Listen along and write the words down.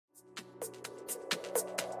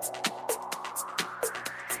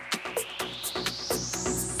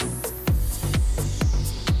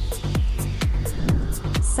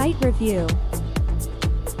Site review.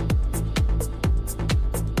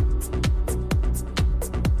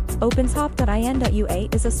 OpenShop.in.ua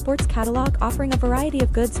is a sports catalog offering a variety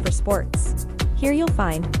of goods for sports. Here you'll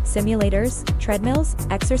find simulators, treadmills,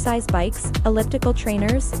 exercise bikes, elliptical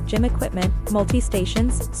trainers, gym equipment,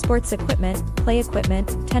 multi-stations, sports equipment, play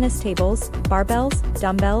equipment, tennis tables, barbells,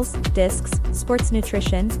 dumbbells, discs, sports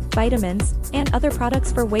nutrition, vitamins, and other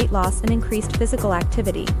products for weight loss and increased physical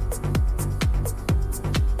activity.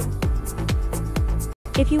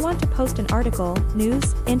 If you want to post an article,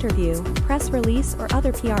 news, interview, press release or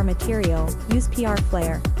other PR material, use PR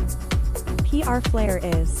Flare. PR Flare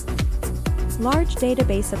is large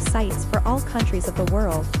database of sites for all countries of the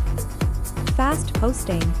world. Fast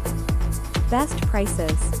posting. Best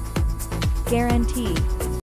prices. Guarantee.